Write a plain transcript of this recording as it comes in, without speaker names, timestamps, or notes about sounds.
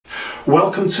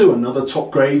Welcome to another Top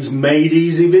Grades Made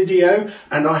Easy video,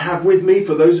 and I have with me,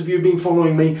 for those of you who've been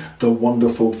following me, the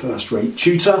wonderful First Rate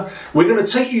Tutor. We're going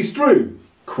to take you through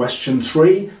question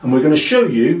 3 and we're going to show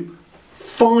you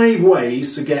 5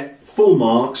 ways to get full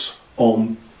marks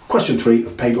on question 3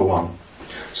 of paper 1.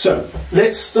 So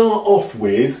let's start off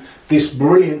with this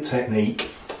brilliant technique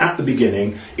at the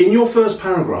beginning. In your first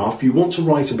paragraph you want to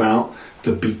write about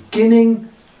the beginning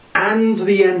and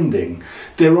the ending.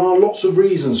 There are lots of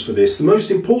reasons for this. The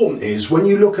most important is when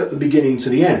you look at the beginning to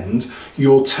the end,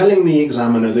 you're telling the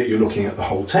examiner that you're looking at the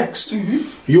whole text.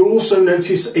 You'll also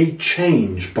notice a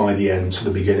change by the end to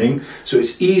the beginning, so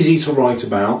it's easy to write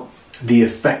about the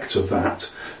effect of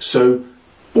that. So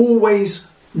always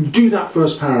do that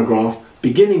first paragraph,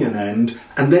 beginning and end,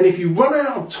 and then if you run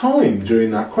out of time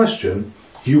during that question,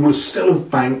 you will still have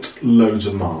banked loads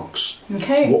of marks.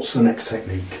 Okay. What's the next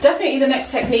technique? Definitely the next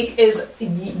technique is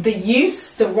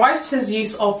the writer's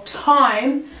use of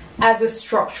time as a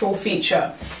structural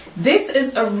feature. This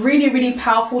is a really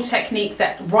powerful technique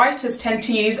that writers tend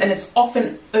to use, and it's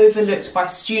often overlooked by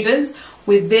students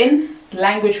within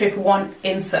language paper 1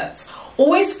 inserts.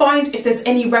 Always find if there's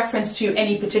any reference to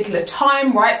any particular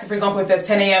time, right? So for example, if there's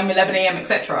 10 a.m, 11 a.m,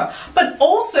 etc. But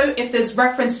also if there's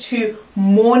reference to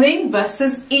morning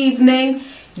versus evening,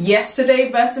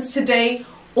 yesterday versus today,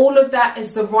 all of that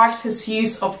is the writer's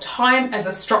use of time as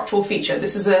a structural feature.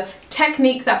 This is a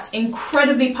technique that's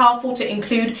incredibly powerful to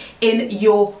include in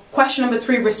your question number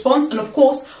 3 response. And of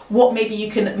course, what maybe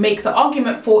you can make the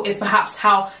argument for is perhaps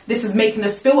how this is making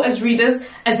us feel as readers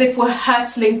as if we're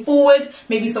hurtling forward.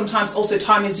 Maybe sometimes also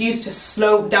time is used to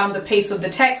slow down the pace of the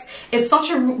text. It's such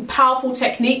a powerful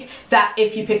technique that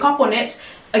if you pick up on it,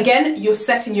 again, you're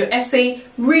setting your essay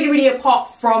really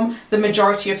apart from the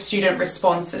majority of student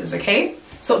responses, okay?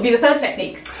 So it'll be the third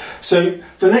technique. So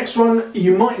the next one,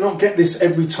 you might not get this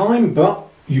every time, but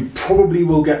you probably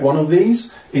will get one of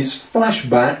these. It's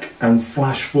flashback and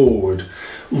flash forward.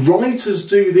 Writers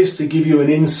do this to give you an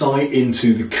insight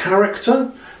into the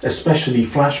character, especially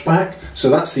flashback.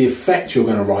 So that's the effect you're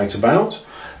going to write about.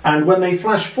 And when they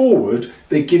flash forward,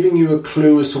 they're giving you a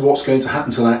clue as to what's going to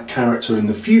happen to that character in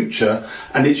the future.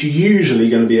 And it's usually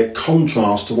going to be a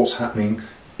contrast to what's happening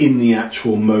in the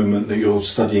actual moment that you're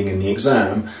studying in the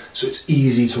exam, so it's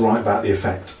easy to write about the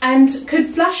effect. And could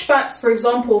flashbacks, for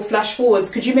example, flash forwards,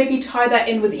 could you maybe tie that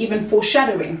in with even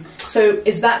foreshadowing? So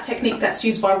is that technique that's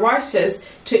used by writers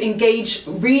to engage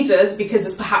readers because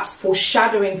it's perhaps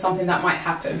foreshadowing something that might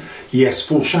happen? Yes,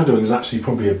 foreshadowing is actually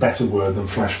probably a better word than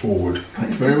flash forward.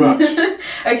 Thank you very much.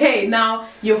 Okay, now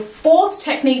your fourth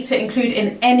technique to include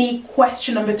in any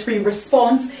question number 3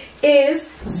 response is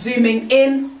zooming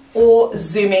in or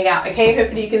zooming out. Okay,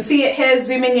 hopefully you can see it here,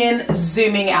 zooming in,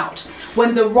 zooming out.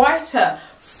 When the writer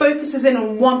focuses in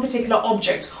on one particular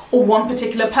object or one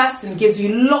particular person, gives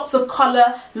you lots of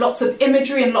color, lots of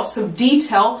imagery and lots of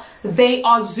detail, they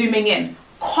are zooming in.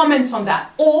 Comment on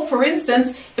that. Or for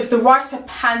instance, if the writer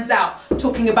pans out,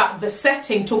 talking about the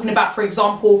setting, talking about, for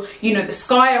example, you know, the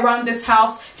sky around this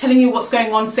house, telling you what's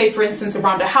going on, say for instance,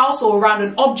 around a house or around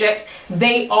an object,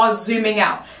 they are zooming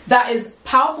out. That is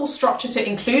powerful structure to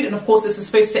include, and of course this is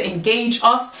supposed to engage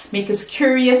us, make us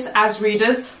curious as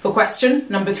readers for question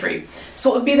number 3. So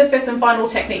what would be the 5th and final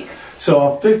technique? So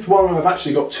our 5th one, I've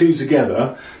actually got 2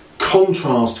 together.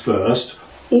 Contrast first.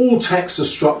 All texts are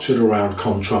structured around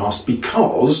contrast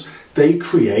because they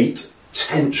create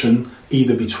tension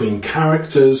either between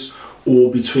characters or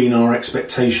between our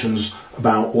expectations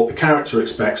about what the character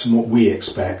expects and what we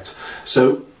expect.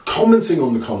 So commenting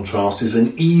on the contrast is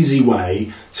an easy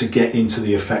way to get into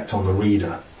the effect on the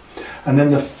reader. And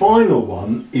then the final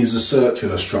one is a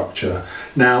circular structure.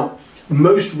 Now,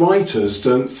 most writers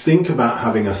don't think about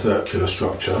having a circular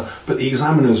structure, but the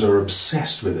examiners are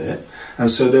obsessed with it. And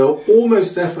so they'll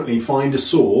almost definitely find a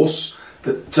source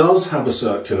that does have a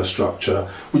circular structure,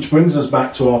 which brings us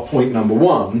back to our point number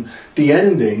 1. The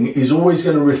ending is always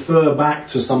going to refer back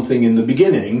to something in the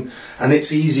beginning, and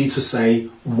it's easy to say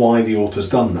why the author's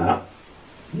done that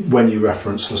when you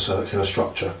reference the circular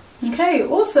structure. Okay,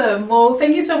 awesome. Well,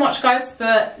 thank you so much guys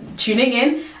for tuning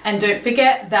in, and don't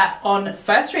forget that on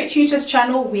First Rate Tutor's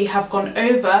channel we have gone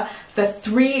over the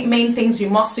 3 main things you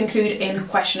must include in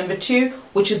question number 2,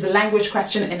 which is the language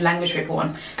question in language paper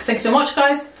 1. Thank you so much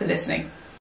guys for listening.